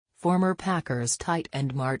Former Packers tight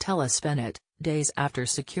end Martellus Bennett, days after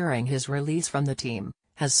securing his release from the team,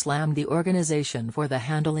 has slammed the organization for the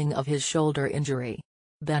handling of his shoulder injury.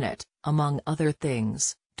 Bennett, among other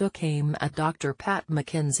things, took aim at Dr. Pat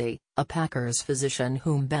McKenzie, a Packers physician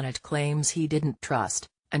whom Bennett claims he didn't trust,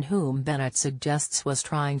 and whom Bennett suggests was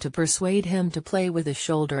trying to persuade him to play with a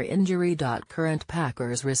shoulder injury. Current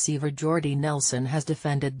Packers receiver Jordy Nelson has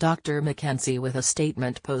defended Dr. McKenzie with a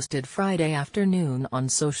statement posted Friday afternoon on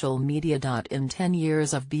social media. In 10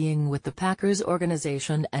 years of being with the Packers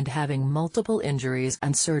organization and having multiple injuries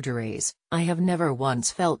and surgeries, I have never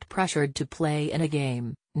once felt pressured to play in a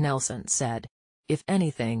game, Nelson said. If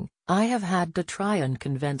anything, I have had to try and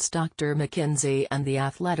convince Dr. McKenzie and the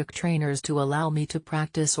athletic trainers to allow me to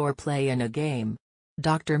practice or play in a game.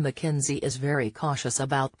 Dr. McKenzie is very cautious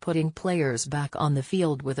about putting players back on the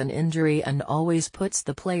field with an injury and always puts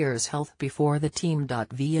the player's health before the team.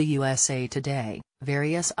 Via USA Today,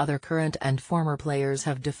 various other current and former players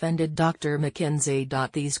have defended Dr.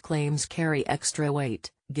 McKenzie. These claims carry extra weight,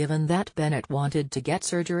 given that Bennett wanted to get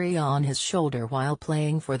surgery on his shoulder while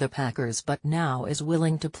playing for the Packers but now is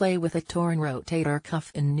willing to play with a torn rotator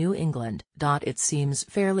cuff in New England. It seems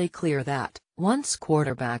fairly clear that, once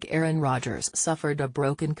quarterback Aaron Rodgers suffered a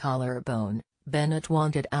broken collarbone, Bennett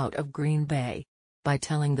wanted out of Green Bay. By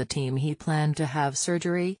telling the team he planned to have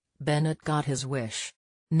surgery, Bennett got his wish.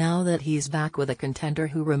 Now that he's back with a contender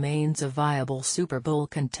who remains a viable Super Bowl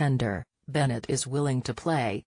contender, Bennett is willing to play,